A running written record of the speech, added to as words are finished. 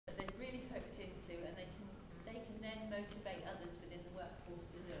motivate others within the workforce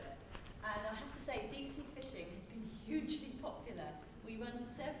to do it. And I have to say, deep sea fishing has been hugely popular. We run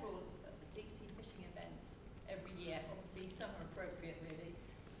several deep sea fishing events every year. Obviously, some are appropriate, really.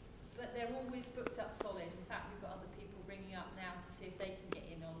 But they're always booked up solid. In fact, we've got other people ringing up now to see if they can get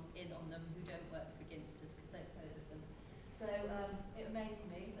in on them who don't work for Ginsters, because they've heard of them. So it amazed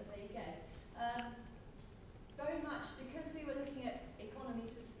me, but there you go. Very much because we were looking at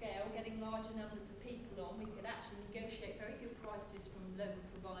economies of scale, getting larger numbers of people on, we could actually negotiate very good prices from local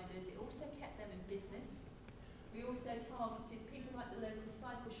providers. It also kept them in business. We also targeted people like the local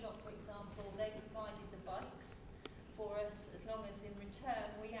cycle shop, for example. They provided the bikes for us, as long as in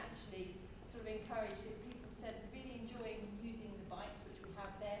return we actually sort of encouraged, if people said really enjoying using the bikes, which we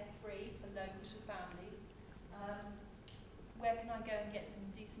have there free for local families, where can I go and get some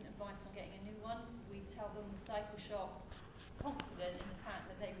decent advice on getting a new one? We tell them the cycle shop, confident in the fact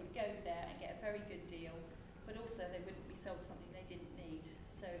that they would go there and get a very good deal, but also they wouldn't be sold something they didn't need.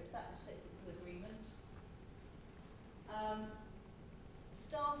 So it's that reciprocal agreement.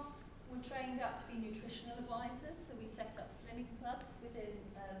 Staff were trained up to be nutritional advisors, so we set up slimming clubs within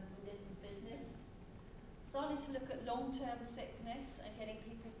the business. Started to look at long-term sickness and getting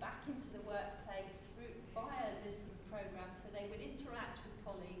people back into the workplace via this program, so they would interact with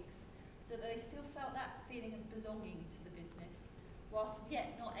colleagues, so that they still felt that feeling of belonging to the business, whilst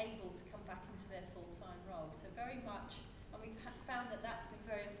yet not able to come back into their full-time role. So very much, and we've found that that's been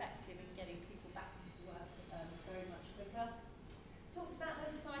very effective in getting people back into work very much quicker. Talked about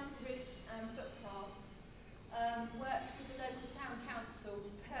those cycle routes and footpaths. Worked with the local town council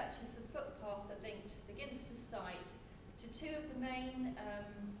to purchase a footpath that linked the Ginsters site to two of the main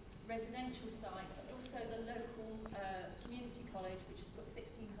residential sites, and also the local community college, which has got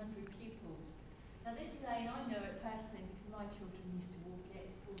 1,600 pupils. Now this lane, I know it personally because my children used to walk it.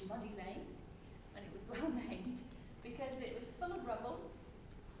 It's called Muddy Lane, and it was well named because it was full of rubble,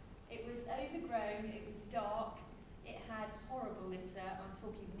 it was overgrown, it was dark, it had horrible litter. I'm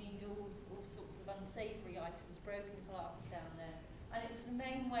talking needles, all sorts of unsavoury items, broken glass down there, and it was the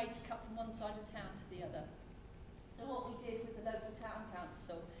main way to cut from one side of town to the other. So what we did with the local town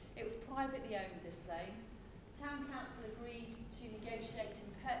council, it was privately owned, this lane. Town council agreed to negotiate and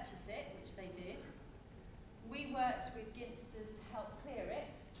purchase it, which they did. We worked with Ginsters to help clear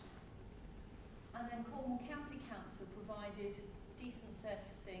it, and then Cornwall County Council provided decent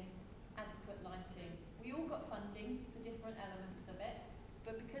surfacing, adequate lighting. We all got funding for different elements of it,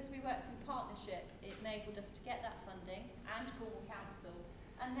 but because we worked in partnership, it enabled us to get that funding, and Cornwall Council,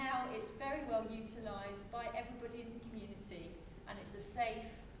 and now it's very well utilised by everybody in the community, and it's a safe,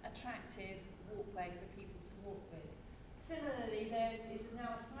 attractive walkway for people to walk with. Similarly, there is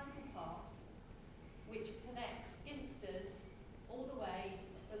now a cycle path which connects Ginsters all the way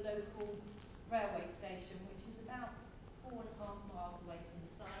to the local railway station, which is about 4.5 miles away from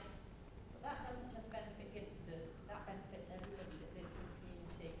the site. But that doesn't just benefit Ginsters, that benefits everybody that lives in the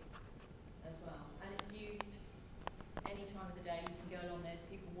community as well. And it's used any time of the day. You can go along, there's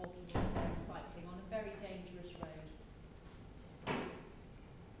people walking and cycling on a very dangerous road.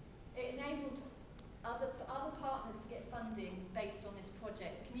 It enabled other partners to get funding based on this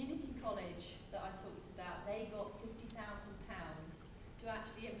project. The community college that I talked about, they got £50,000 to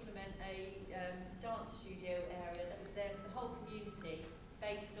actually implement a dance studio area that was there for the whole community,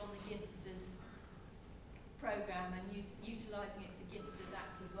 based on the Ginsters programme and utilising it for Ginsters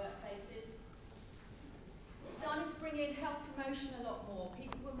active workplaces. Starting to bring in health promotion a lot more.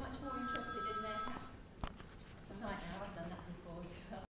 People were much more interested in their health. It's a nightmare, I've done that before. So.